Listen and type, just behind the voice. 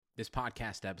This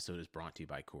podcast episode is brought to you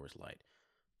by Coors Light.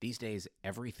 These days,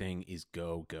 everything is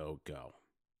go, go, go.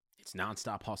 It's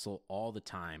nonstop hustle all the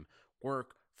time.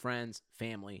 Work, friends,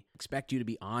 family expect you to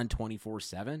be on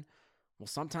 24/7. Well,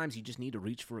 sometimes you just need to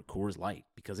reach for a Coors Light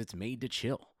because it's made to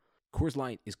chill. Coors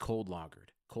Light is cold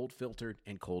lagered, cold filtered,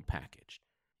 and cold packaged.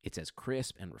 It's as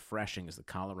crisp and refreshing as the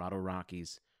Colorado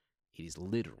Rockies. It is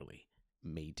literally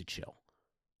made to chill.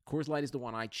 Coors Light is the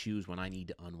one I choose when I need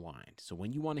to unwind. So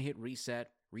when you want to hit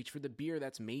reset, reach for the beer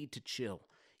that's made to chill.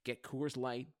 Get Coors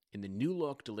Light in the new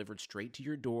look delivered straight to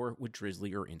your door with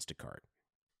Drizzly or Instacart.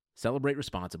 Celebrate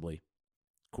responsibly.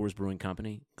 Coors Brewing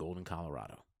Company, Golden,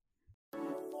 Colorado.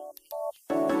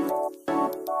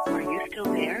 Are you still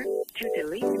there? To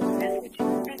delete this message,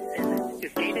 press 7. To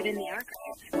save it in the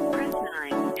archives, press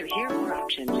 9. To hear more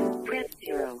options, press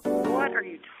 0. What are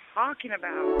you talking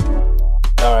about?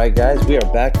 All right, guys, we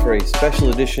are back for a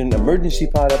special edition emergency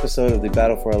pod episode of the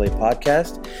Battle for LA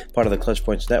podcast, part of the Clutch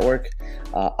Points Network.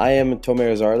 I am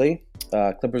Tomer Azarly,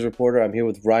 Clippers reporter. I'm here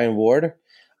with Ryan Ward,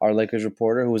 our Lakers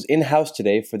reporter, who was in-house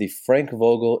today for the Frank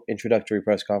Vogel introductory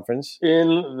press conference. In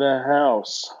the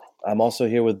house. I'm also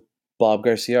here with Bob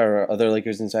Garcia, our other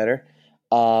Lakers insider.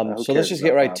 So let's just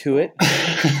get right to it.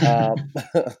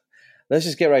 Let's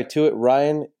just get right to it.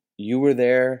 Ryan, you were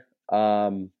there.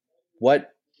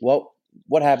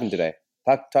 What happened today?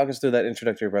 Talk us through that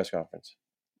introductory press conference.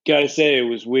 Gotta say, it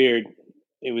was weird.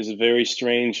 It was a very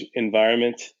strange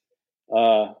environment.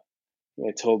 I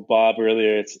told Bob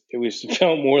earlier, it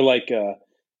felt more like an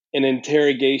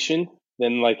interrogation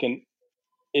than like an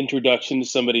introduction to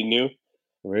somebody new.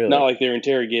 Really? Not like they're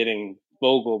interrogating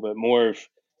Vogel, but more of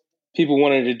people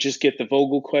wanted to just get the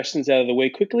Vogel questions out of the way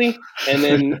quickly and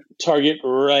then target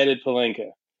right at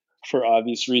Pelinka for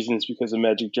obvious reasons because of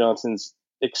Magic Johnson's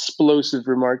explosive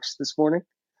remarks this morning.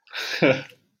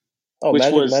 Which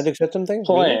Magic said some things?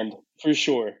 Planned, really? For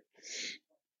sure.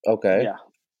 Okay.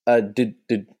 Yeah.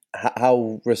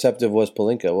 How receptive was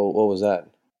Pelinka? What was that?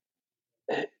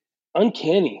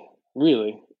 Uncanny,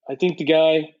 really. I think the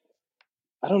guy,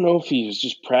 I don't know if he was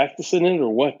just practicing it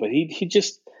or what, but he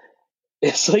just,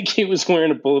 it's like he was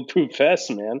wearing a bulletproof vest,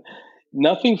 man.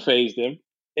 Nothing fazed him.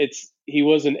 He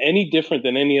wasn't any different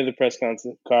than any other press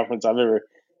conference I've ever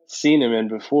seen him in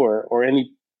before, or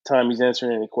any time he's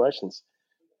answering any questions.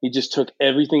 He just took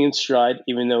everything in stride,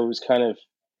 even though it was kind of,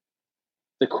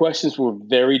 the questions were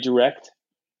very direct,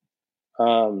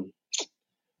 where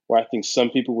I think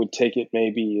some people would take it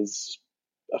maybe as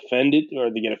offended,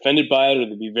 or they get offended by it, or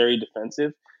they'd be very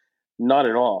defensive. Not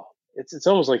at all. It's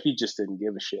almost like he just didn't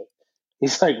give a shit.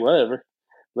 He's like, whatever.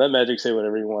 Let Magic say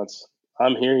whatever he wants.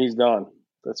 I'm here, he's gone.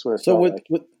 That's what it felt like.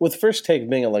 with first take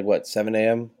being at like 7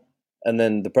 a.m., and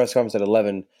then the press conference at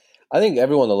 11, I think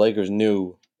everyone in the Lakers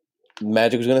knew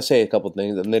Magic was going to say a couple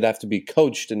things, and they'd have to be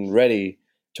coached and ready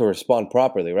to respond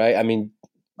properly, right? I mean,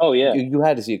 oh yeah, you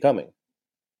had to see it coming.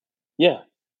 Yeah,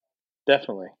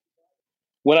 definitely.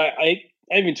 When I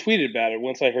even tweeted about it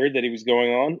once I heard that he was going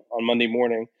on Monday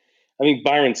morning. I think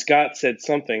Byron Scott said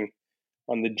something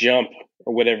on the jump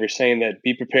or whatever, saying that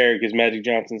be prepared because Magic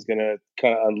Johnson's going to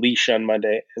kind of unleash on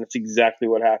Monday, and that's exactly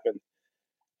what happened.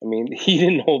 I mean, he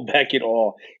didn't hold back at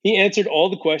all. He answered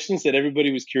all the questions that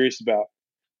everybody was curious about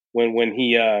when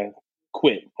he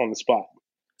quit on the spot.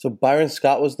 So Byron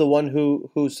Scott was the one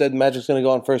who said Magic's going to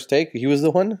go on first take? He was the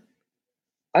one?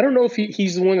 I don't know if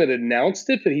he's the one that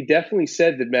announced it, but he definitely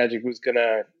said that Magic was going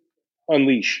to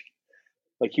unleash.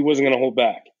 Like, he wasn't going to hold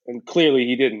back. And clearly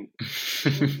he didn't.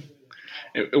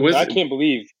 I can't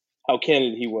believe how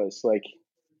candid he was. Like,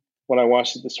 when I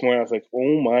watched it this morning, I was like,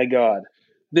 oh my God.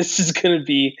 This is going to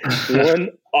be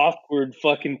one awkward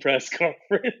fucking press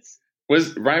conference.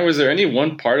 Was there any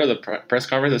one part of the press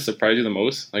conference that surprised you the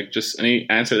most? Like, just any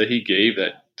answer that he gave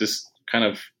that just kind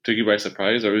of took you by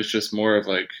surprise? Or it was just more of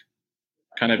like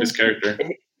kind of his character?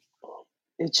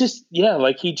 It just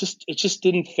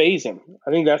didn't faze him.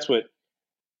 I think that's what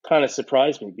kind of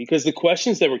surprised me, because the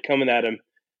questions that were coming at him,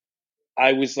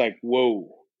 I was like,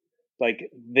 whoa. Like,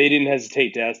 they didn't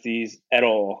hesitate to ask these at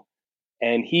all.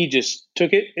 And he just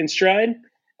took it in stride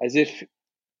as if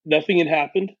nothing had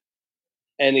happened.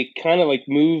 And it kind of like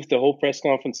moved the whole press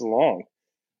conference along.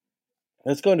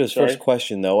 Let's go into his first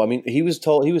question, though. I mean, he was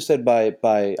said by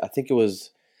I think it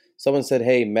was someone said,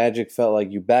 hey, Magic felt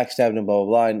like you backstabbed him, blah, blah,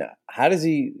 blah. And how does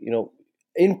he,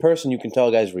 in person, you can tell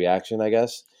a guy's reaction, I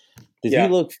guess. Did he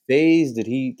look fazed?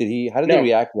 How did they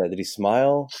react to that? Did he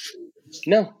smile?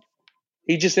 No.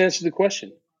 He just answered the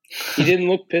question. He didn't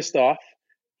look pissed off.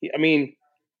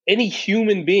 Any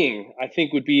human being, I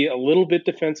think, would be a little bit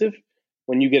defensive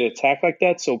when you get attacked like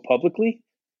that so publicly.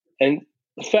 And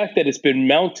the fact that it's been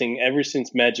mounting ever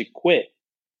since Magic quit,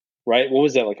 right? What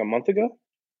was that, like a month ago?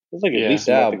 It was like at least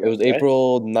a month ago. It was right?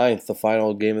 April 9th, the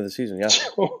final game of the season. Yeah.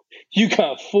 So you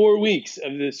got 4 weeks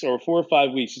of this, or 4 or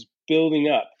 5 weeks, just building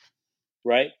up,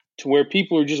 right? To where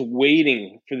people are just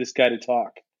waiting for this guy to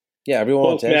talk. Yeah, everyone Both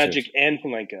wants answers. Magic and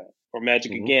Pelinka, or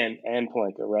Magic again and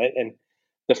Pelinka, right? And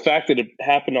the fact that it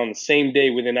happened on the same day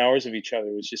within hours of each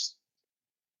other was just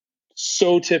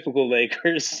so typical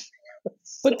Lakers.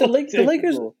 But the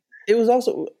Lakers, it was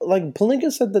also like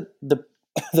Pelinka said that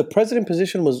the president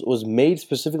position was made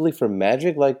specifically for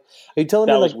Magic. Like, are you telling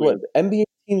me like what NBA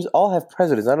teams all have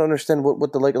presidents? I don't understand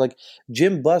what the like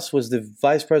Jim Buss was the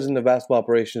vice president of basketball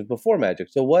operations before Magic.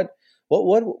 So what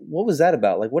was that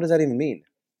about? Like, what does that even mean?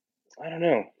 I don't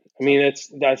know. I mean,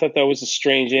 I thought that was a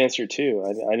strange answer too.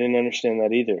 I didn't understand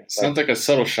that either. Sounds like a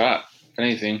subtle shot, if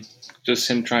anything. Just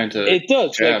him trying to. It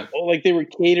does. Like they were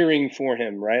catering for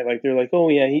him, right? Like they're like, oh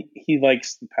yeah, he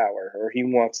likes the power, or he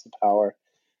wants the power.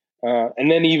 And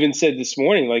then he even said this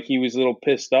morning, like he was a little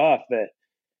pissed off that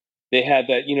they had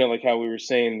that, like how we were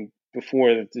saying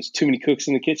before, that there's too many cooks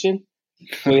in the kitchen.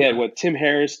 So they had Tim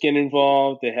Harris get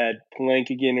involved. They had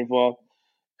Pelinka get involved.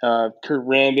 Kurt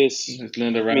Rambis.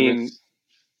 Linda Rambis. I mean,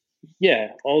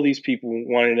 yeah, all these people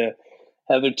wanted to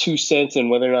have their 2 cents on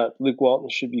whether or not Luke Walton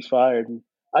should be fired. And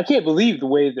I can't believe the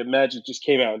way that Magic just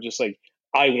came out and just like,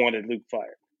 I wanted Luke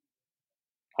fired.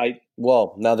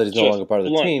 Well, now that he's no longer part of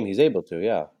the team, he's able to,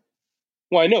 yeah.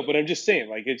 Well, I know, but I'm just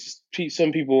saying, like, it's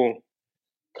some people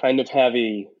kind of have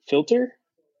a filter.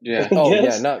 Yeah. Oh,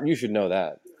 yeah. You should know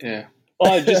that. Yeah.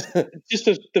 Just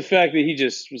the fact that he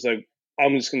just was like,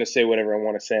 I'm just going to say whatever I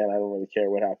want to say, and I don't really care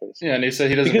what happens. Yeah, and he said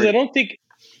he doesn't. Because I don't think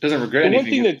doesn't regret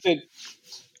anything. One thing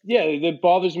that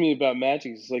bothers me about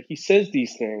Magic is like he says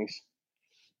these things,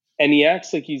 and he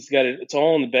acts like he's got it. It's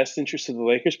all in the best interest of the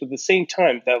Lakers, but at the same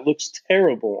time, that looks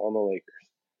terrible on the Lakers,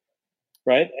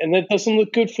 right? And that doesn't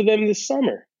look good for them this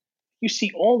summer. You see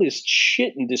all this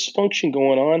shit and dysfunction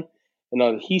going on,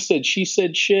 and he said, she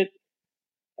said shit.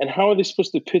 And how are they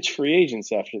supposed to pitch free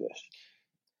agents after this?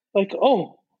 Like,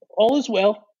 oh, all is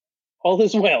well. All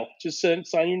is well. Just sign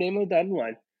your name on the dotted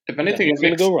line. If anything, it's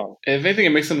going to go wrong. If anything, it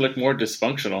makes them look more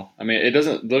dysfunctional. I mean, it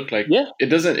doesn't look like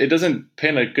it doesn't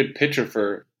paint a good picture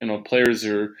for players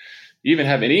who even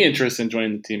have any interest in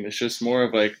joining the team. It's just more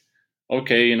of like,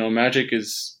 okay, Magic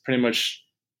is pretty much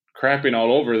crapping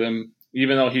all over them,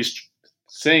 even though he's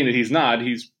saying that he's not.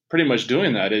 He's pretty much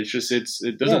doing that. It's just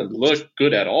it doesn't look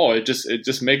good at all. It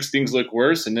just makes things look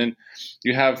worse. And then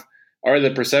you have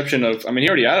the perception of, I mean, he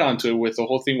already added on to it with the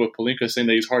whole thing with Pelinka saying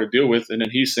that he's hard to deal with, and then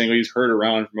he's saying he's heard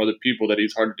around from other people that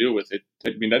he's hard to deal with. I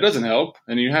mean, that doesn't help.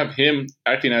 And you have him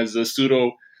acting as the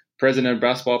pseudo president of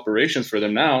basketball operations for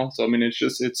them now. So I mean, it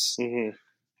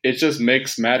just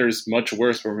makes matters much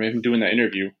worse for him doing that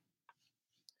interview.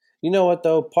 You know what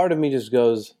though? Part of me just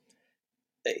goes,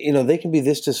 they can be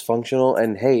this dysfunctional,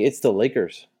 and hey, it's the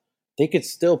Lakers. They could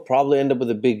still probably end up with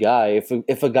a big guy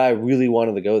if a guy really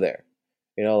wanted to go there.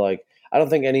 Like, I don't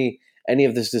think any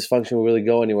of this dysfunction will really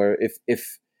go anywhere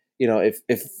if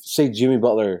say Jimmy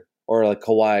Butler or like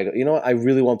Kawhi, I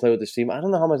really want to play with this team. I don't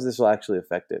know how much this will actually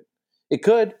affect it. It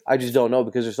could. I just don't know,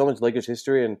 because there's so much Lakers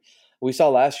history, and we saw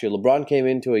last year LeBron came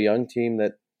into a young team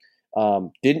that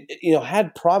didn't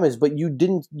had promise, but you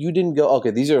didn't go,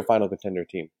 okay, these are a final contender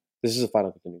team. This is a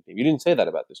final contending team. You didn't say that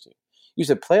about this team. You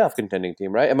said playoff contending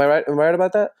team, right? Am I right? Am I right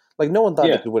about that? Like, no one thought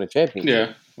they could win a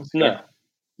championship. Yeah. No.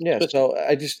 Yeah, so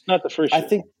I just not the first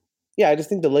year. I just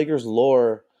think the Lakers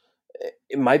lore,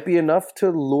 it might be enough to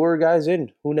lure guys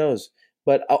in. Who knows?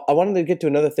 But I wanted to get to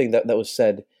another thing that was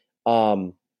said.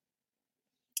 Someone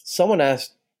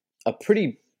asked a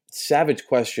pretty savage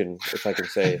question, if I can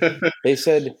say. They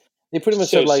pretty much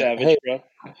said like, savage,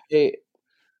 hey,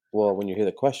 well, when you hear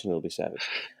the question, it'll be savage.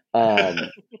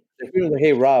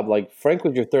 Hey, Rob, like Frank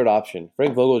was your third option.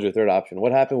 Frank Vogel was your third option.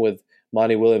 What happened with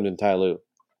Monty Williams and Ty Lue?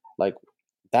 Like,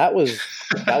 that was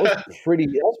a pretty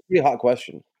hot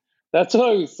question. That's what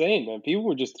I was saying, man. People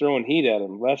were just throwing heat at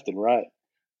him left and right,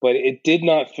 but it did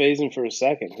not faze him for a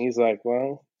second. He's like,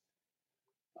 "Well,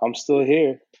 I'm still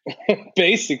here,"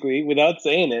 basically, without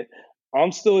saying it.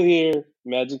 I'm still here.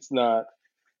 Magic's not.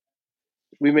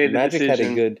 We made the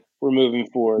decision. We're moving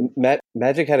forward.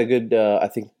 Magic had a good, I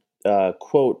think,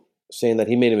 quote saying that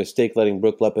he made a mistake letting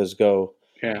Brook Lopez go.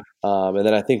 Yeah. And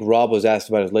then I think Rob was asked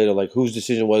about it later, like whose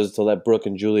decision was it to let Brook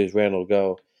and Julius Randle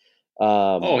go.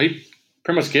 He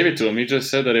pretty much gave it to him. He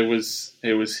just said that it was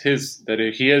his, that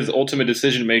he is ultimate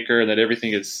decision maker, and that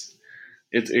everything it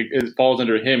falls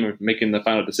under him making the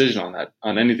final decision on that,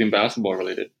 on anything basketball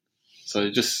related. So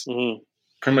it just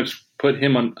pretty much put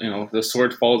him on, the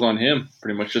sword falls on him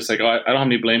pretty much, just like, I don't have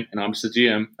any blame, I'm just a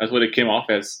GM. That's what it came off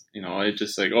as. It's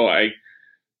just like,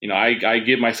 I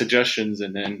give my suggestions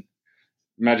and then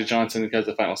Magic Johnson has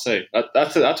the final say.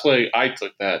 That's why I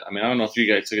took that. I mean, I don't know if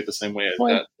you guys took it the same way as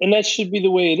that. And that should be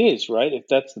the way it is, right? If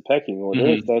that's the pecking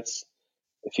order,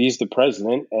 if he's the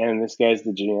president and this guy's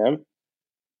the GM,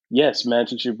 yes,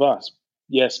 Magic's your boss.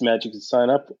 Yes, Magic can sign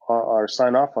up or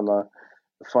sign off on the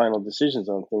final decisions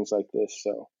on things like this.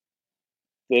 So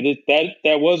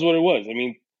that was what it was. I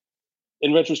mean,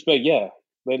 in retrospect,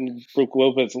 letting Brook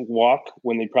Lopez walk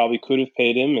when they probably could have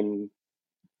paid him and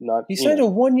not. He signed a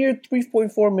 1-year,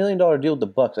 $3.4 million deal with the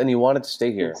Bucks, and he wanted to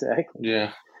stay here. Exactly.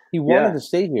 Yeah. He wanted to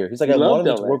stay here. He's like, I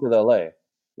wanted to work with LA.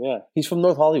 Yeah. He's from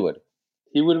North Hollywood.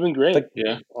 He would have been great.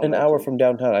 An hour from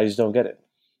downtown. I just don't get it.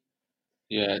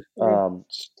 Yeah.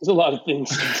 There's a lot of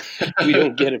things we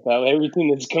don't get about everything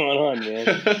that's going on, man.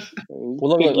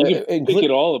 Well, you can pick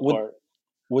it all apart.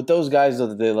 With those guys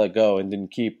that they let go and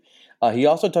didn't keep, he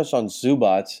also touched on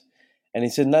Zubats, and he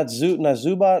said, not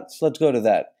Zubats, let's go to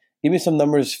that. Give me some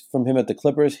numbers from him at the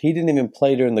Clippers. He didn't even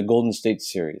play during the Golden State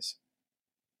series.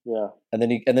 Yeah. And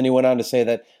then he went on to say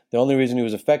that the only reason he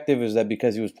was effective is that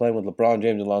because he was playing with LeBron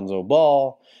James and Lonzo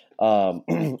Ball.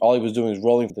 All he was doing was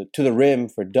rolling to the rim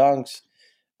for dunks.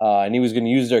 And he was going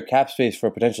to use their cap space for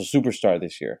a potential superstar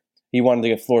this year. He wanted to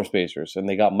get floor spacers, and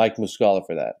they got Mike Muscala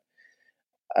for that.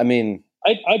 I mean,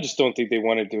 I just don't think they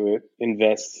wanted to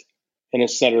invest in a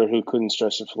center who couldn't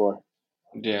stretch the floor.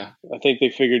 Yeah. I think they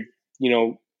figured,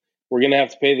 we're going to have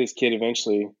to pay this kid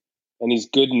eventually, and he's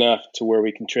good enough to where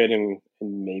we can trade him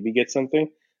and maybe get something.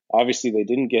 Obviously, they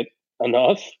didn't get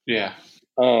enough. Yeah.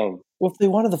 Well, if they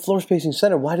wanted the floor spacing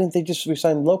center, why didn't they just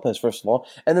resign Lopez, first of all?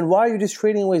 And then why are you just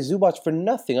trading away Zubats for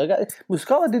nothing?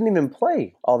 Muscala didn't even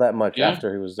play all that much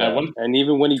after he was and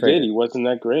even when he did, he wasn't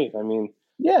that great. I mean,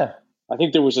 I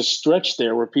think there was a stretch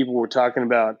there where people were talking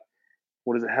about,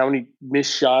 how many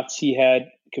missed shots he had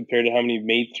compared to how many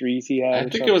made threes he had? I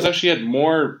think it was actually had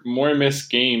more missed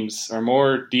games or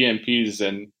more DNPs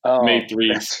than made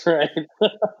threes. That's right.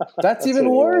 That's even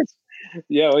worse.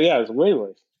 Yeah, it's way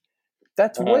worse.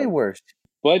 That's way worse.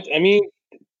 But, I mean,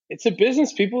 it's a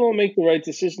business. People don't make the right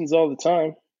decisions all the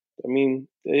time. I mean,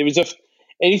 and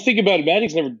you think about it,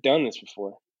 Magic's never done this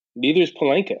before. Neither is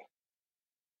Pelinka.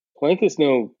 Pelinka's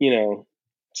no,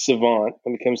 savant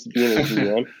when it comes to being a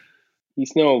GM.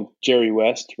 He's no Jerry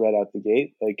West right out the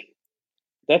gate. Like,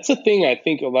 that's the thing I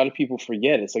think a lot of people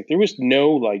forget. It's like there was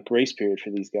no, grace period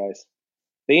for these guys.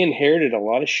 They inherited a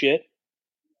lot of shit,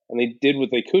 and they did what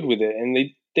they could with it. And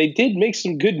they did make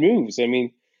some good moves. I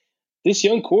mean, this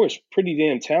young core is pretty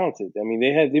damn talented. I mean,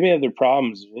 they may have their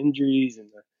problems, injuries, and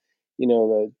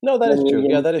no, that is true.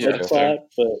 Yeah, that is true. But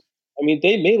I mean,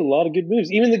 they made a lot of good moves.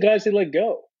 Even the guys they let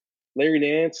go, Larry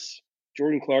Nance,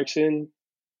 Jordan Clarkson.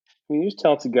 I mean, these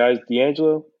talented guys,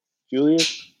 D'Angelo,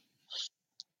 Julius.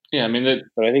 Yeah, I mean,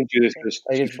 but I think Julius goes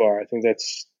too far. I think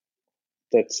that's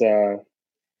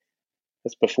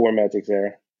before Magic's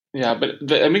era. Yeah, but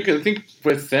I think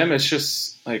with them, it's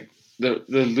just like the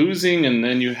losing, and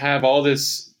then you have all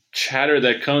this chatter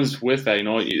that comes with that.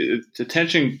 The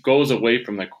tension goes away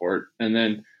from the court, and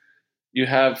then you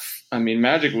have. I mean,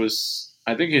 Magic was.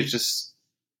 I think it's just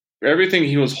everything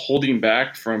he was holding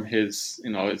back from his.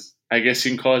 I guess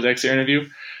you can call it exit interview.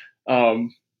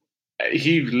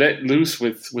 He let loose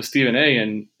with Stephen A.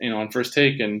 and on First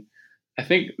Take, and I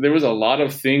think there was a lot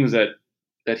of things that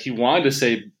he wanted to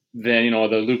say. Then,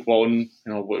 the Luke Walton,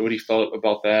 what he felt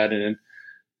about that, and then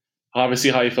obviously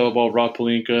how he felt about Rob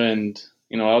Pelinka and,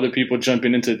 other people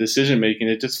jumping into decision making.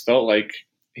 It just felt like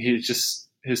his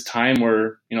time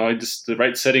where, just the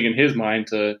right setting in his mind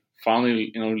to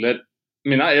finally,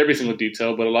 not every single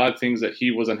detail, but a lot of things that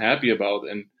he wasn't happy about.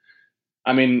 And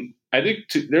I mean, I think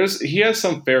he has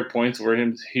some fair points where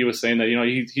he was saying that,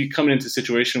 he coming into a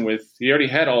situation with, he already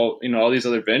had all these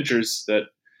other ventures that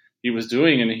he was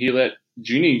doing, and he let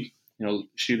Jeannie,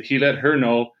 he let her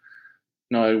know,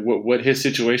 what his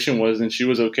situation was, and she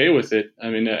was okay with it. I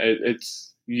mean,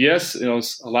 it's yes,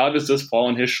 a lot of this does fall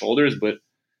on his shoulders, but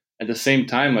at the same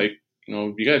time,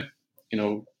 you got,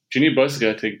 Jeannie Buss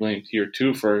got to take blame here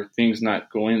too for things not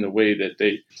going the way that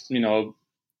they,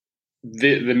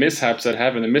 the mishaps that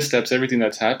happened, the missteps, everything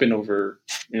that's happened over,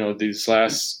 these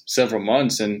last several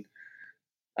months, and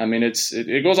I mean,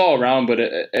 it goes all around, but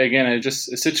again, it's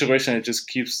just a situation that just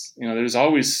keeps, there's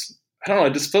always, I don't know, I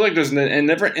just feel like there's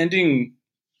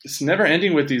it's never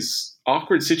ending with these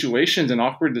awkward situations and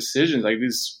awkward decisions, like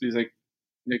these like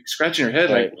scratching your head,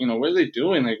 right. Like, what are they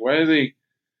doing? Like, why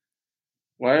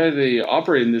are they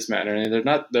operating this manner? And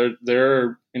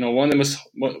they're one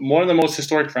of the most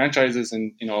historic franchises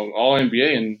in, all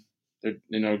NBA, and they're,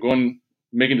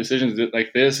 making decisions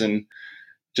like this, and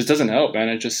just doesn't help, man.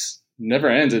 It just never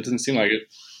ends. It doesn't seem like it.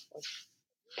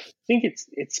 think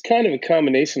it's kind of a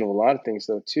combination of a lot of things,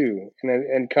 though, too,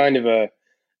 and kind of a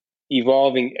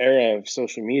evolving era of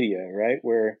social media, right?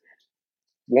 Where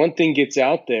one thing gets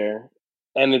out there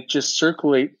and it just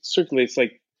circulates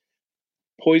like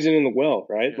poison in the well,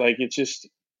 right? Like it just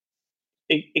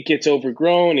it gets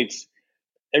overgrown.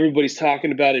 Everybody's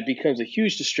talking about it. It becomes a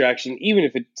huge distraction, even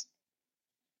if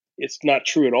it's not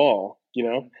true at all,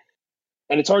 and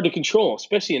it's hard to control,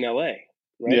 especially in LA,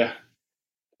 right? Yeah.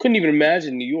 Couldn't even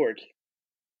imagine New York.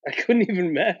 I couldn't even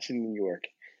imagine New York. I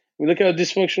mean, look how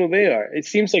dysfunctional they are. It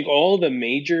seems like all the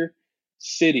major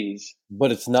cities.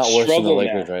 But it's not worse than the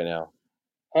Lakers right now.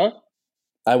 Huh?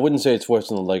 I wouldn't say it's worse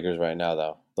than the Lakers right now,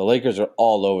 though. The Lakers are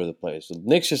all over the place. The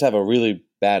Knicks just have a really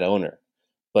bad owner.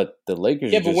 But the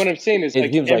Lakers but what I'm saying is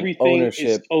like everything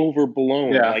is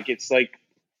overblown. Yeah. Like it's like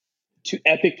to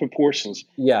epic proportions.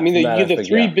 Yeah. I mean, the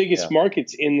three biggest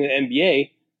markets in the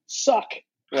NBA suck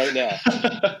right now.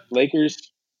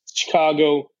 Lakers,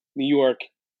 Chicago, New York,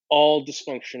 all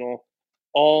dysfunctional,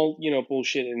 all,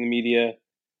 bullshit in the media.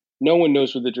 No one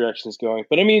knows where the direction is going.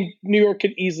 But I mean, New York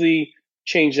could easily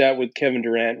change that with Kevin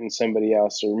Durant and somebody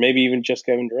else, or maybe even just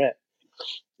Kevin Durant,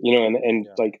 and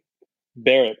like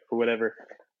Barrett or whatever.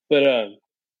 But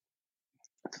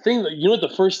the thing,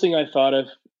 the first thing I thought of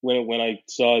when I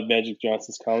saw Magic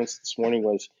Johnson's comments this morning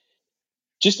was,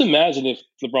 just imagine if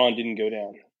LeBron didn't go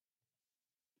down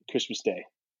Christmas Day.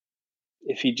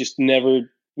 If he just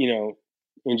never,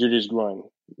 injured his groin,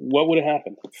 what would have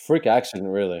happened? Freak accident,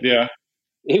 really. Yeah.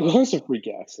 It was a freak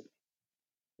accident.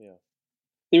 Yeah.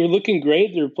 They were looking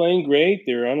great. They were playing great.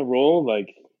 They were on a roll.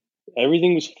 Like,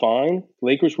 everything was fine.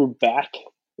 Lakers were back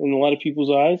in a lot of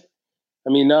people's eyes. I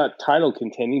mean, not title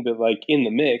contending, but like in the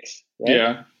mix. Right?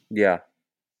 Yeah. Yeah.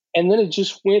 And then it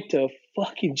just went to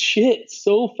fucking shit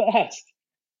so fast.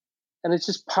 And it's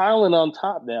just piling on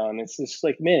top now. And it's just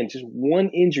like, man, just one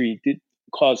injury did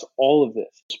cause all of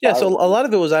this. Yeah, so a lot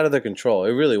of it was out of their control.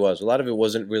 It really was. A lot of it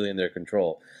wasn't really in their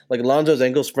control. Like Lonzo's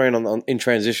ankle sprain in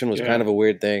transition was kind of a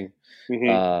weird thing.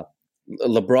 Mm-hmm.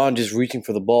 LeBron just reaching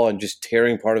for the ball and just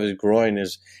tearing part of his groin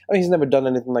he's never done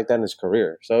anything like that in his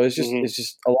career. So it's just it's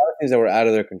just a lot of things that were out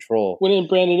of their control. When in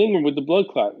Brandon Ingram with the blood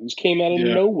clot, it just came out of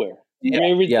nowhere. Yeah.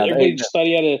 I mean, everybody just thought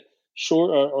he had a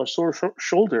sore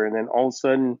shoulder, and then all of a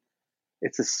sudden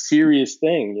it's a serious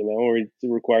thing, or it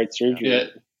required surgery. Yeah.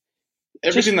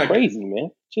 Everything just crazy,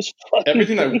 man. Just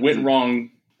everything crazy. That went wrong,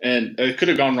 and it could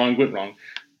have gone wrong, went wrong.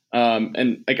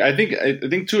 And like I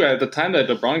think too, at the time that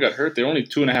LeBron got hurt, they were only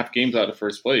 2.5 games out of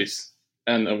first place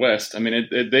in the West. I mean,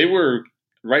 they were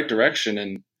right direction,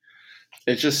 and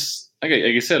it's just like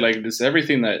I said, like this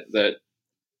everything that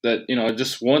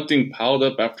just one thing piled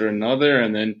up after another,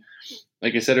 and then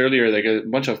like I said earlier, like a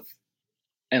bunch of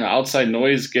outside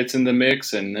noise gets in the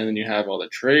mix, and then you have all the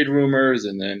trade rumors,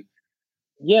 and then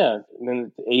and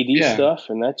then the AD stuff,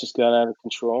 and that just got out of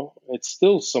control. It's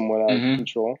still somewhat out of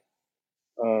control.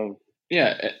 And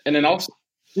then also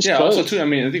too. I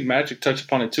mean, I think Magic touched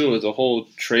upon it too. It was a whole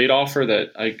trade offer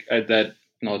that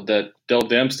Dell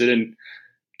Demps didn't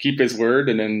keep his word,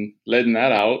 and then letting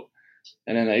that out,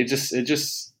 and then it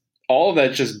just all of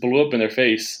that just blew up in their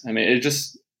face. I mean, it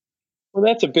just. Well,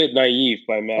 that's a bit naive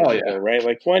by Magic, though, right?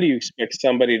 Like, why do you expect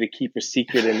somebody to keep a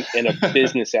secret in a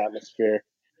business atmosphere,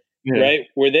 right?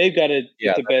 Where they've got to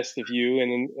get the best of you,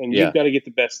 and you've got to get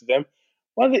the best of them.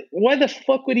 Why the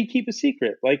fuck would he keep a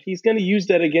secret? Like, he's going to use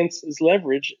that against his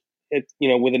leverage,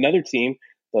 with another team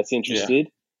that's interested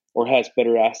or has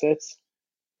better assets.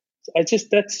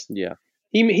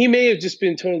 He may have just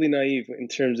been totally naive in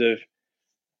terms of.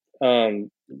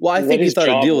 Well, I think he thought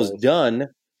a deal was done.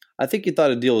 I think he thought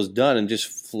a deal was done and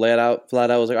just flat out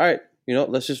was like, all right,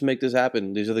 let's just make this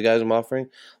happen. These are the guys I'm offering.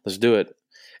 Let's do it.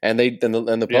 And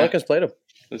the Pelicans played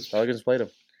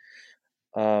him.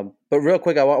 But real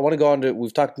quick, I want to go on to.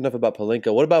 We've talked enough about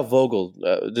Pelinka. What about Vogel?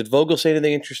 Did Vogel say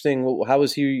anything interesting? How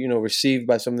was he, received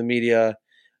by some of the media?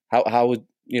 How would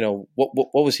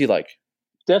what was he like?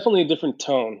 Definitely a different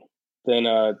tone than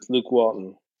Luke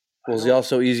Walton. Was he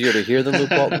also easier to hear than Luke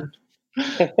Walton?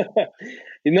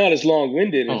 He's not as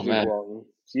long-winded as Luke Walton.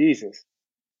 Jesus.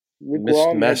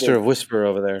 Master of Whisper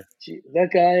over there. That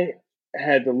guy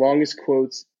had the longest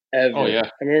quotes ever. Oh, yeah.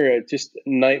 I remember just a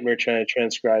nightmare trying to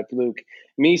transcribe Luke. I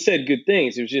mean, he said good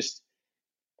things. It was just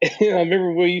 – I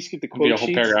remember we used to get the quote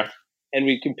sheets paragraph. And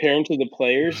we'd compare them to the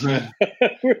players.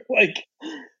 We're like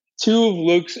two of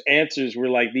Luke's answers were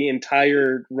like the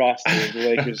entire roster of the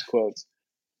Lakers quotes.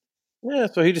 Yeah,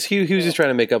 so he was just trying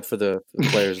to make up for the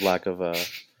players' lack of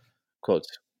quotes.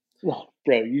 Well,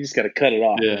 bro, you just got to cut it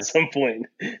off at some point.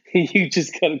 You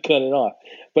just got to cut it off.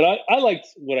 But I liked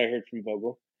what I heard from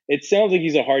Vogel. It sounds like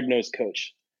he's a hard-nosed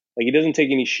coach. Like, he doesn't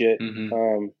take any shit.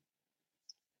 Mm-hmm.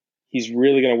 he's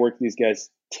really going to work these guys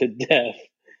to death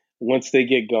once they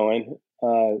get going.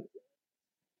 I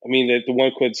mean, the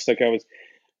one quote stuck out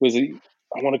was I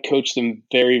want to coach them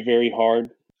very, very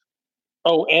hard.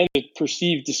 Oh, and the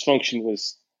perceived dysfunction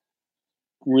was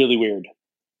really weird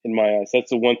in my eyes.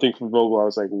 That's the one thing from Vogel. I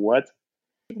was like, what?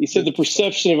 He said the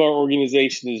perception of our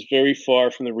organization is very far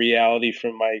from the reality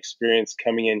from my experience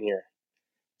coming in here.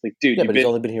 Like, dude, yeah, but he's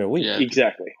only been here a week. Yeah.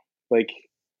 Exactly. Like,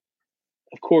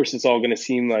 of course, it's all going to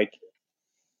seem like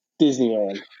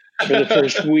Disneyland for the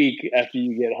first week after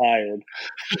you get hired,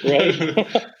 right?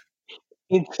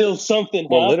 Until something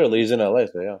happens. Literally, he's in LA,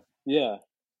 so yeah. Yeah.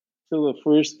 Until the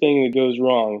first thing that goes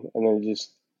wrong, and then it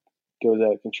just goes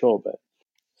out of control. But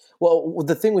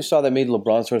the thing we saw that made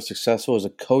LeBron sort of successful is a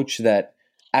coach that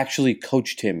actually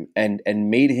coached him and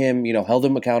made him, held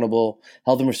him accountable,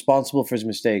 held him responsible for his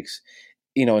mistakes,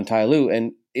 in Ty Lue.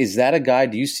 And is that a guy?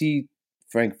 Do you see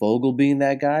Frank Vogel being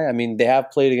that guy? I mean, they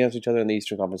have played against each other in the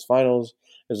Eastern Conference Finals.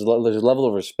 There's a level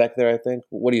of respect there, I think.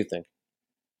 What do you think?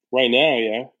 Right now,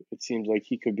 yeah, it seems like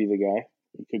he could be the guy.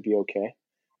 He could be okay.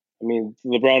 I mean,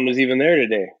 LeBron was even there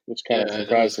today, which kind of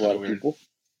surprised a lot of people.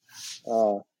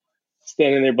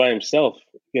 Standing there by himself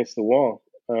against the wall.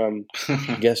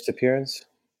 Guest appearance?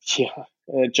 Yeah.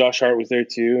 Josh Hart was there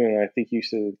too, and I think you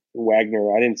said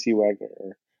Wagner. I didn't see Wagner.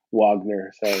 Or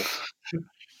Wagner, sorry.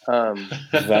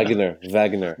 Wagner, yes.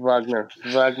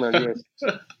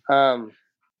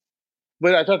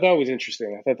 But I thought that was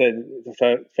interesting. I thought that the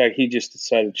fact he just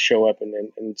decided to show up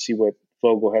and see what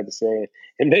Vogel had to say.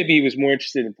 And maybe he was more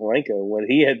interested in Pelinka, what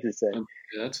he had to say.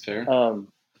 Yeah, that's fair. I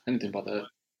didn't think about that.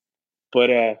 But,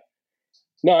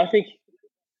 no, I think,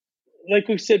 like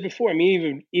we've said before, I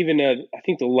mean, even I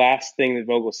think the last thing that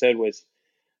Vogel said was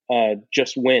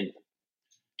just win.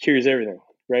 Cures everything,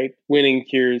 right? Winning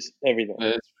cures everything.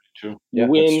 That's true. You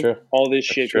win, all this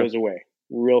shit goes away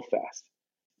real fast.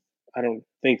 I don't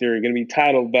think they're going to be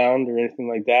title bound or anything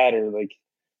like that, or like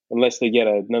unless they get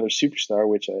another superstar,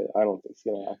 which I don't think is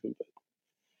going to happen.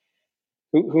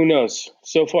 But who knows?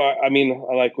 So far, I mean,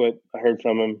 I like what I heard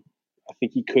from him. I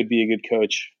think he could be a good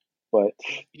coach, but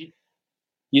you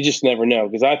just never know.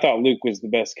 Because I thought Luke was the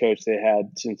best coach they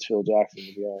had since Phil Jackson,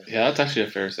 to be honest. Yeah, that's actually a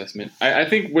fair assessment. I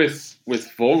think with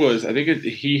Vogel,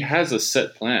 he has a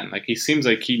set plan. Like, he seems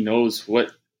like he knows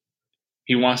what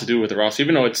he wants to do with the roster,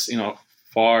 even though it's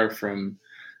far from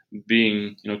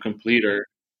being complete or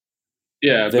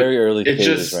very early. It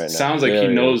just right now. Sounds like he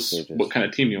knows what kind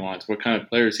of team he wants, what kind of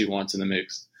players he wants in the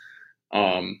mix.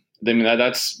 I mean,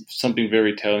 that's something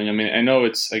very telling. I mean, I know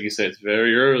it's like you said, it's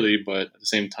very early, but at the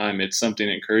same time, it's something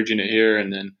encouraging to hear.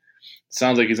 And then it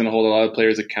sounds like he's going to hold a lot of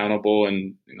players accountable,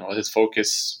 and his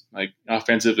focus, like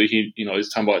offensively, he's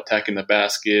talking about attacking the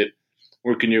basket,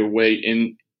 working your way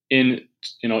in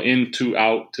to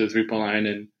out to the 3-point line,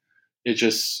 and it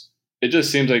just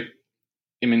seems like,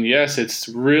 I mean, yes, it's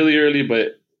really early,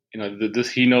 but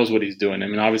he knows what he's doing. I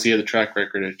mean, obviously he has a track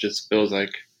record. It just feels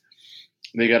like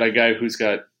they got a guy who's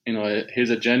got his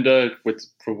agenda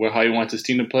for how he wants his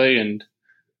team to play, and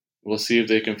we'll see if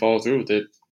they can follow through with it.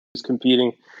 He's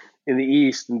competing in the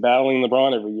East and battling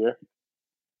LeBron every year.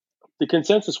 The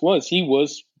consensus was he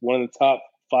was one of the top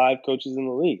 5 coaches in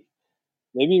the league,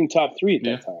 maybe even top 3 at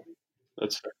that time.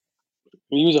 That's fair. I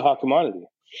mean, he was a hot commodity.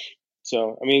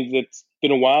 So, I mean, it's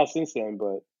been a while since then,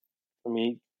 but, I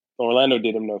mean, Orlando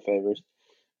did him no favors.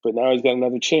 But now he's got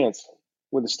another chance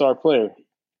with a star player.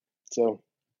 So,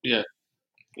 yeah.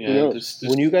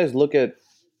 When you guys look at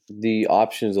the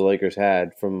options the Lakers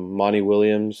had from Monty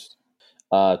Williams,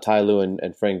 Ty Lue,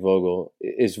 and Frank Vogel,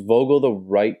 is Vogel the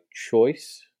right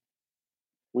choice?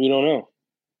 We don't know.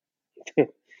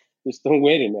 Just don't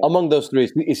wait a minute. Among those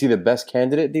 3, is he the best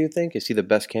candidate, do you think? Is he the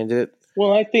best candidate?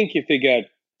 Well, I think if they got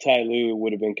Ty Lue, it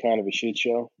would have been kind of a shit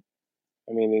show.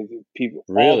 I mean,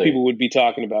 all people would be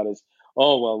talking about is,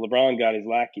 oh, well, LeBron got his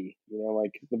lackey.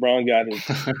 Like LeBron got his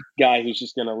guy who's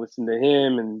just going to listen to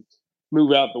him and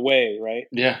move out the way, right?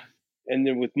 Yeah. And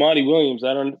then with Monty Williams,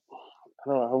 I don't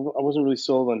know. I wasn't really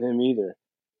sold on him either.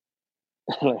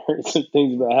 I heard some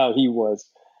things about how he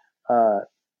was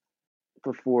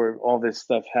before all this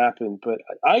stuff happened. But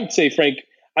I'd say Frank.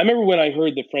 I remember when I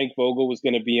heard that Frank Vogel was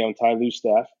going to be on Ty Lue's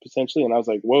staff potentially, and I was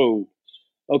like, "Whoa,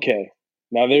 okay,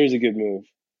 now there's a good move."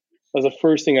 That was the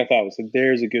first thing I thought was like,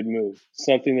 "There's a good move,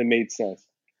 something that made sense."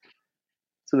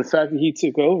 So the fact that he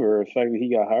took over, or the fact that he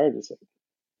got hired,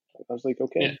 I was like,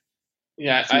 "Okay."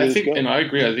 Yeah, I think, and I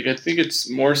agree. I think it's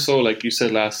more so like you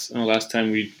said last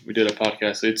time we did a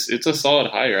podcast. It's a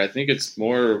solid hire. I think it's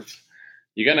more of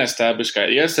you got an established guy.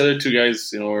 Yes, the other 2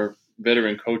 guys, are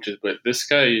veteran coaches, but this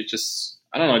guy just.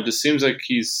 I don't know. It just seems like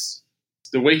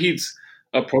the way he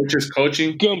approaches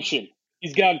coaching. Gumption.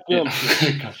 He's got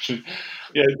gumption.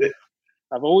 Yeah.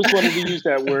 I've always wanted to use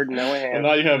that word. Now I have. Well,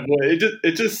 now you have.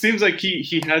 It just seems like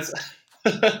he has.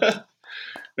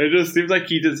 It just seems like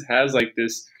he just has like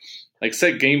this, like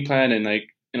set game plan and like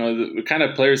the kind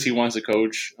of players he wants to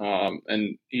coach.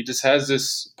 And he just has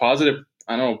this positive,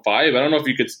 I don't know, vibe. I don't know if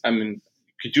you could. I mean,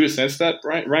 could you sense that,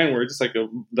 Ryan? Where it's just like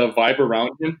the vibe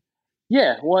around him.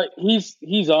 Yeah, well,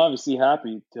 he's obviously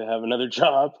happy to have another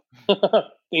job.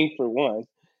 Thing for one,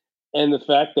 and the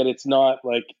fact that it's not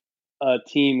like a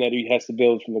team that he has to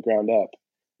build from the ground up,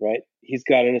 right? He's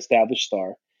got an established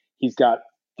star. He's got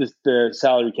the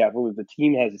salary cap. Well, the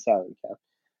team has a salary cap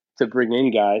to bring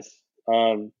in guys.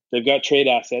 They've got trade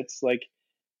assets. Like,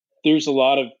 there's a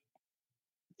lot of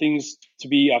things to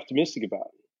be optimistic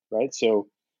about, right? So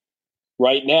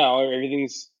right now,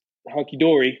 everything's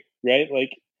hunky-dory, right?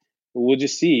 Like, we'll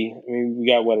just see. I mean, we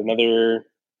got, another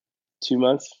 2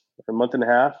 months or a month and a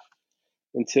half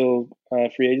until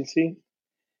free agency.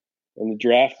 And the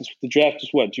draft is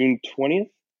what, June 20th,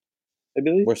 I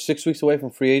believe? We're 6 weeks away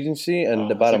from free agency and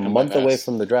about a month away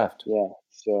from the draft. Yeah,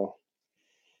 so...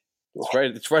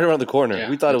 It's right around the corner. Yeah,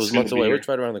 we thought it was months away. It's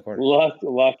right around the corner. A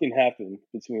lot can happen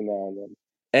between now and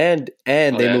then.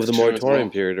 And they moved the moratorium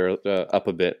period up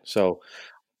a bit. So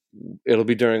it'll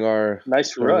be during our...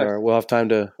 Nice for us. We'll have time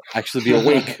to actually be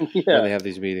awake when they have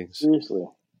these meetings. Seriously.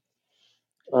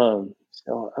 So,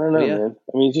 I don't know, man.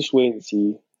 I mean, just wait and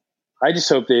see. I just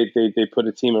hope they put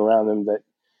a team around him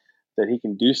that he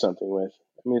can do something with.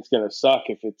 I mean, it's going to suck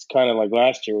if it's kind of like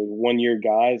last year with 1 year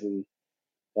guys and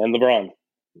LeBron.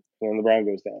 And LeBron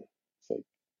goes down. It's like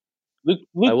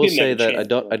Luke I will say that I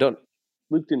don't.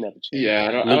 Luke didn't have a chance. Yeah,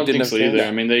 I don't think so either. I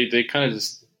mean, they kind of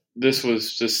just, this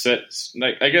was just set.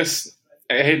 Like, I guess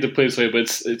I hate to play this way, but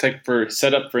it's like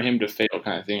set up for him to fail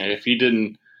kind of thing. Like, if he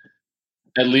didn't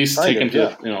at least take him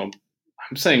to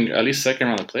I'm saying at least second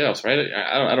round of playoffs, right?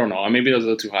 I don't know. Maybe that was a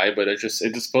little too high, but it just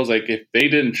feels like if they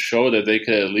didn't show that they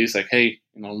could at least like, hey,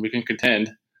 we can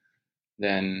contend,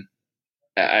 then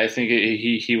I think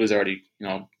he was already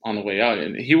on the way out,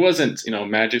 and he wasn't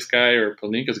Magic's guy or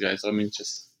Pelinka's guy. So I mean, it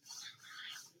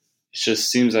just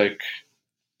seems like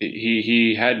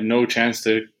he had no chance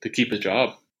to keep his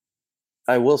job.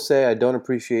 I will say I don't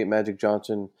appreciate Magic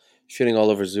Johnson shitting all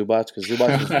over Zubac, because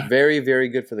Zubac was very, very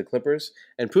good for the Clippers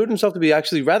and proved himself to be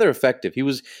actually rather effective.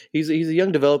 He's a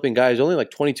young developing guy. He's only like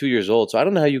 22 years old, so I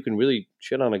don't know how you can really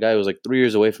shit on a guy who was like 3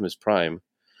 years away from his prime,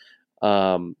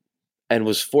 and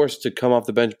was forced to come off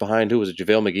the bench behind, who was it,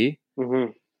 JaVale McGee?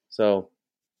 Mm-hmm. So,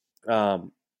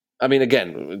 I mean,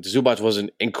 again, Zubac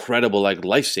wasn't incredible, like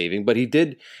life-saving, but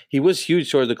he was huge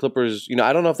towards the Clippers.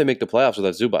 I don't know if they make the playoffs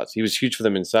without Zubac. He was huge for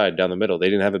them inside, down the middle. They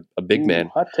didn't have a big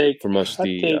man for most of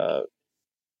the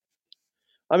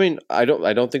I mean, I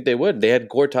don't think they would. They had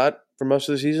Gortat for most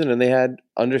of the season, and they had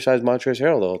undersized Montrezl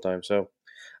Harrell the whole time. So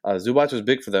Zubac was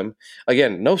big for them.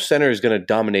 Again, no center is going to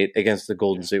dominate against the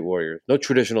Golden State Warriors. No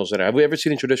traditional center. Have we ever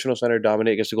seen a traditional center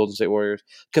dominate against the Golden State Warriors?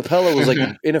 Capella was like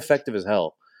ineffective as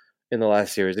hell in the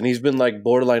last series, and he's been like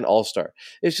borderline all-star.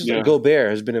 It's just Gobert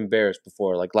has been embarrassed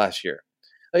before, like last year.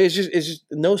 Like, it's just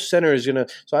no center is gonna.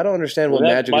 So I don't understand what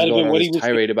Magic is going on this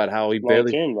tirade about how he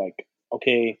barely. Term, like,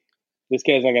 okay, this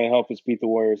guy's not going to help us beat the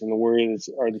Warriors, and the Warriors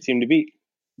are the team to beat.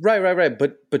 Right.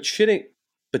 But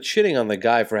shitting on the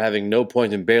guy for having no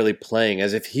point and barely playing,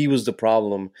 as if he was the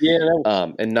problem.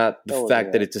 And not the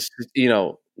fact that it's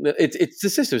it's the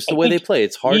system. It's the way they play.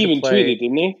 It's hard to play. He even tweeted,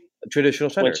 didn't he? Traditional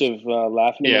centers. A bunch of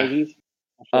laughing emojis.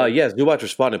 Yes, Zubac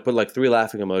responded, put like 3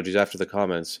 laughing emojis after the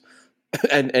comments.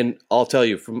 and I'll tell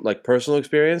you from like personal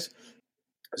experience,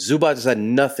 Zubac has had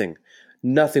nothing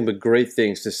but great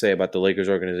things to say about the Lakers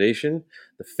organization,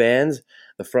 the fans,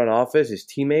 the front office, his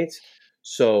teammates.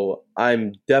 So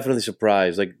I'm definitely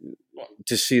surprised, like,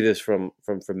 to see this from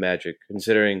Magic,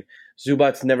 considering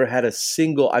Zubac never had a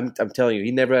single. I'm telling you,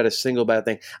 he never had a single bad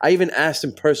thing. I even asked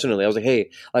him personally. I was like,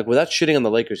 hey, like, without shitting on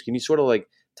the Lakers, can you sort of like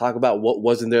talk about what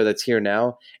wasn't there that's here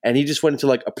now? And he just went into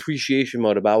like appreciation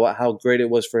mode about how great it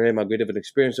was for him, how great of an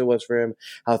experience it was for him,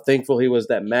 how thankful he was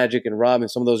that Magic and Rob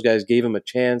and some of those guys gave him a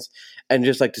chance. And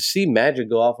just like to see Magic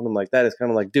go off on him like that is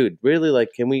kind of like, dude, really?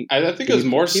 Like, can we? I think it was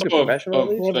more so of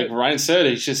like Ryan said,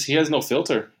 he has no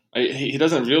filter. He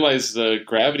doesn't realize the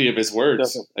gravity of his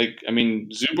words. Like, I mean,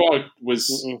 Zubac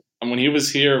was when he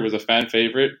was here was a fan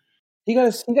favorite. He got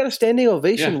a standing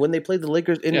ovation when they played the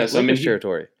Lakers in Lakers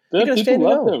territory. People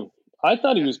loved him. I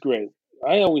thought he was great.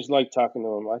 I always liked talking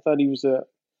to him. I thought he's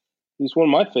one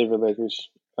of my favorite Lakers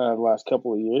the last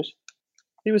couple of years.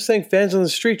 He was saying fans on the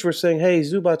streets were saying, "Hey,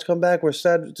 Zubac, come back. We're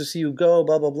sad to see you go."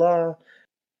 Blah blah blah.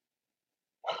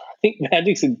 I think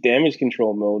Magic's in damage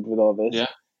control mode with all this. Yeah.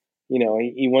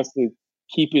 He wants to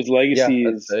keep his legacy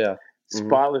as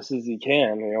spotless as he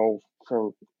can.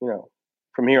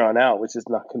 From here on out, which is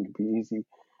not going to be easy.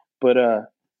 But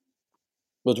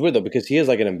well, it's weird though, because he is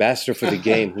like an ambassador for the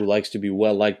game who likes to be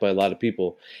well liked by a lot of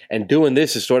people, and doing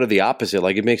this is sort of the opposite.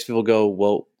 Like, it makes people go,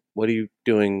 "Well, what are you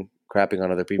doing, crapping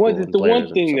on other people?" Well, the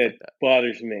one thing that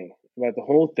bothers me about the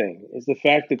whole thing is the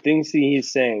fact that things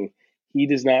he's saying he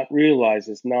does not realize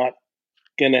is not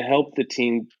going to help the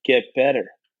team get better.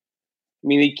 I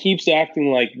mean, he keeps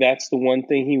acting like that's the one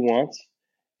thing he wants,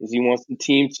 is he wants the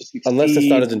team to succeed. Unless that's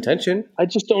not his intention. I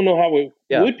just don't know how it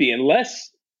would be,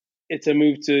 unless it's a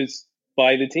move to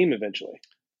buy the team eventually.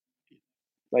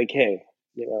 Like, hey,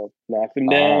 knock them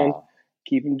down,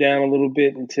 keep them down a little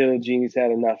bit until Jeannie's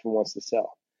had enough and wants to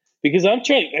sell. Because I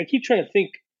keep trying to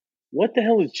think, what the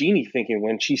hell is Jeannie thinking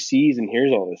when she sees and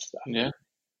hears all this stuff? Yeah.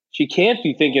 She can't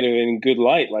be thinking of it in good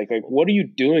light. Like, what are you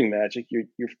doing, Magic?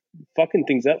 You're fucking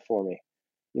things up for me.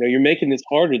 You're making this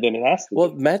harder than it has to be.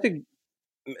 Well, Magic,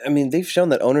 I mean, they've shown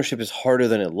that ownership is harder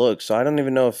than it looks. So I don't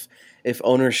even know if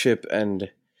ownership and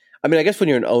 – I mean, I guess when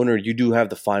you're an owner, you do have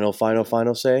the final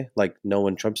say. Like, no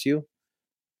one trumps you.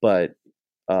 But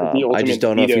I just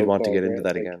don't know if he'd want to get into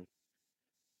that again.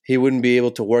 He wouldn't be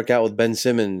able to work out with Ben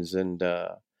Simmons and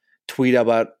tweet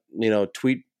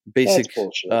basic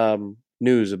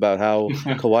news about how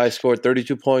Kawhi scored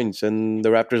 32 points and the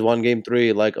Raptors won Game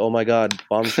 3. Like, oh my God,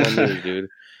 bombshell news, dude.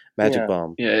 Magic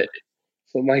bomb. Yeah.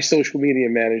 So my social media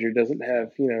manager doesn't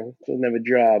have a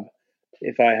job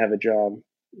if I have a job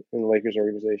in the Lakers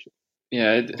organization.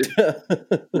 Yeah.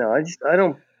 No, I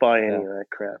don't buy any of that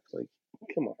crap. Like,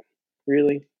 come on,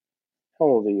 really? How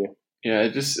old are you? Yeah,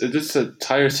 it's just a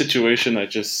entire situation that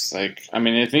just like, I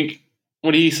mean, I think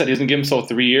what he said, he doesn't give himself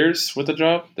 3 years with the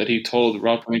job that he told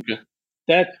Rob Pelinka.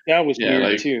 That was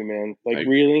weird too, man. Like,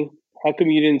 really? How come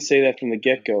you didn't say that from the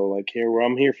get-go? Like,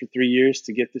 I'm here for 3 years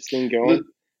to get this thing going.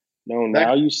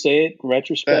 Now you say it in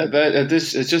retrospect. It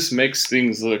just makes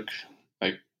things look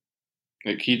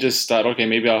like he just thought, okay,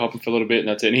 maybe I'll help him for a little bit, and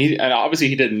that's it. And obviously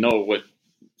he didn't know what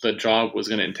the job was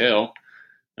going to entail,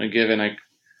 and given like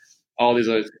all these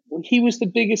other. He was the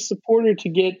biggest supporter to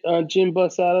get Jim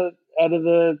Buss out of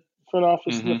the front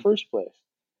office in the first place.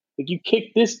 Like, you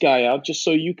kicked this guy out just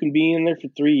so you can be in there for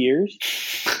 3 years.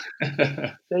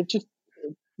 That just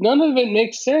none of it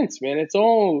makes sense, man. It's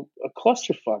all a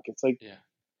clusterfuck. It's like,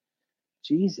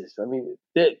 Jesus. I mean,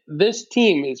 this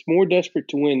team is more desperate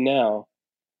to win now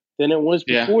than it was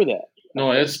before that.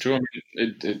 No, that's true. I mean,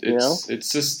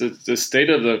 it's just the state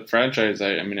of the franchise.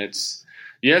 I mean, it's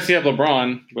yes, you have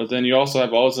LeBron, but then you also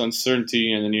have all this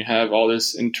uncertainty, and then you have all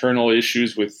this internal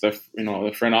issues with the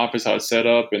front office, how it's set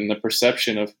up, and the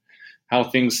perception of how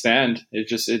things stand.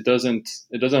 It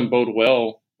doesn't bode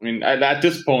well. I mean, at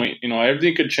this point,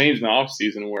 everything could change in the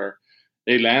offseason where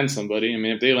they land somebody. I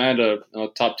mean, if they land a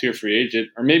top tier free agent,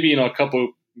 or maybe a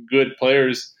couple good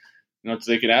players, so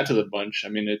they could add to the bunch. I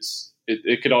mean,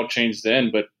 it could all change then,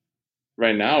 but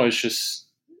right now it's just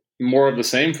more of the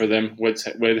same for them. What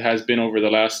it has been over the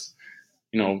last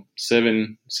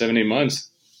 7, 8 months.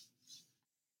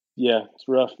 Yeah, it's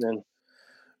rough, man.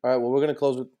 All right, well, I want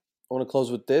to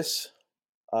close with this.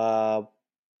 What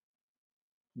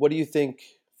do you think,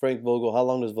 Frank Vogel? How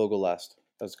long does Vogel last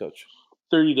as coach?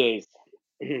 30 days.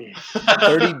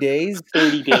 30 days?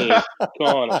 30 days. Go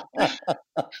on.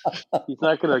 He's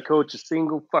not going to coach a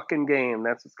single fucking game.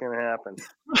 That's what's going to happen.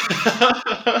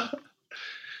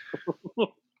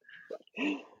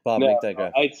 Bob, make that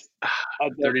guy.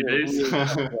 30 days?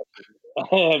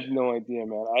 I have no idea,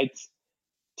 man.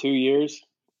 2 years,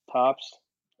 tops.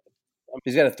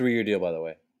 He's got a 3-year deal, by the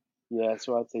way. Yeah,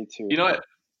 so I'd say 2. You know what?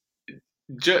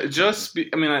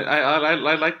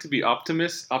 I like to be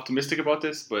optimistic about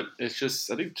this, but it's just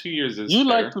I think 2 years is. You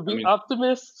fair. Like to be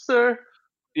optimist, sir?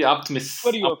 Yeah, optimist.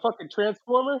 What are you, a fucking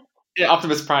transformer? Yeah,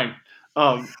 Optimus Prime.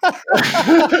 No,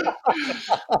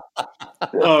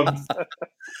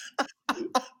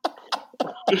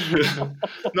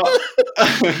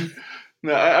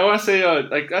 no. I want to say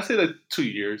I say that 2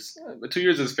 years. 2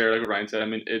 years is fair, like Ryan said. I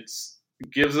mean, it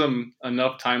gives them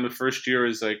enough time. The first year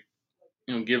is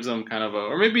gives them kind of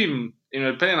or maybe even,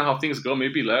 depending on how things go,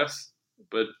 maybe less.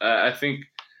 But I think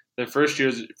the first year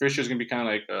is going to be kind of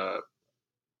like,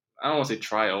 I don't want to say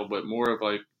trial, but more of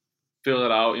like fill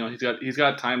it out. He's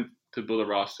got time to build a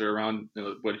roster around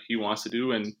what he wants to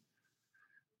do.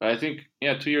 But I think,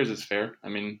 2 years is fair. I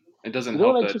mean, it doesn't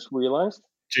help what that I just realized?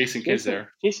 Jason Kidd's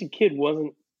there. Jason Kidd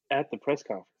wasn't at the press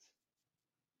conference.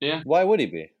 Yeah. Why would he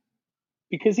be?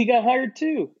 Because he got hired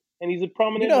too. And he's a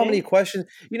prominent. You know how many questions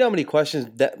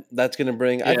that's going to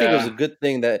bring. Yeah. I think it was a good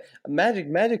thing that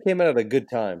Magic came out at a good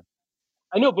time.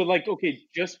 I know, but okay,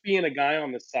 just being a guy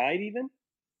on the side, even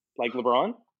Like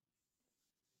LeBron?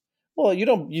 Well, you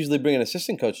don't usually bring an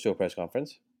assistant coach to a press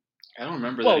conference. I don't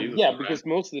remember that either. Yeah, because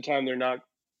most of the time they're not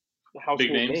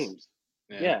household names.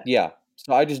 Yeah.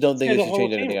 So I just don't think it should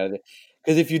change anything out of it.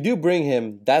 Because if you do bring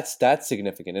him, that's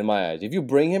significant in my eyes. If you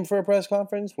bring him for a press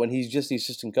conference when he's just the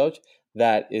assistant coach,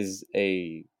 that is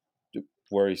a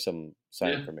worrisome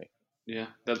sign for me. Yeah,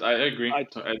 I agree. I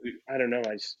don't know.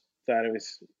 I just thought it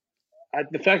was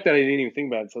the fact that I didn't even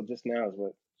think about it until just now is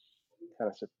what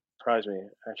kind of surprised me.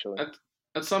 Actually,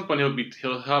 at some point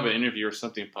he'll have an interview or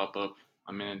something pop up.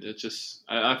 I mean, it just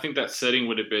I think that setting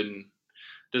would have been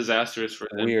disastrous for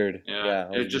them. Weird.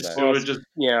 Yeah. It would just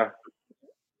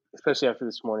especially after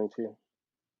this morning too.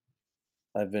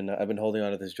 I've been holding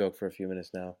on to this joke for a few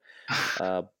minutes now.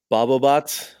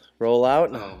 Bobobots roll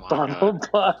out. Oh my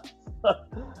God.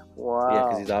 Wow. Yeah,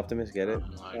 because he's Optimus. Get it? Oh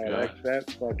my God. That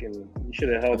fucking. You should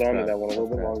have held on to that one a little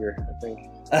bit longer. I think.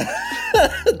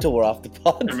 Until we're off the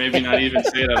pod. Or maybe not even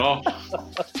say it at all.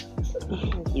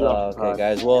 Okay,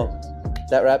 guys. Well,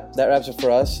 that wraps it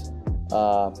for us.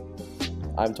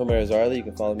 I'm Tomer Azarly. You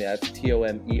can follow me at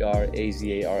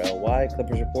TOMERAZARLY,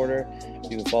 Clippers reporter.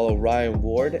 You can follow Ryan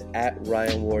Ward at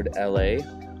Ryan Ward LA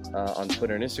on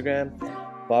Twitter and Instagram.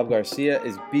 Bob Garcia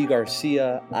is B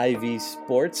Garcia IV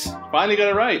Sports. Finally got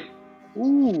it right.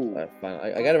 Ooh.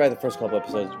 I got it right the first couple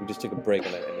episodes. We just took a break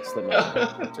and it slipped my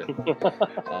mind.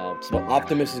 So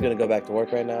Optimus is going to go back to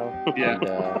work right now. Yeah.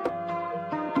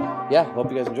 And, hope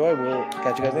you guys enjoy. We'll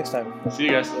catch you guys next time. See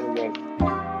you guys.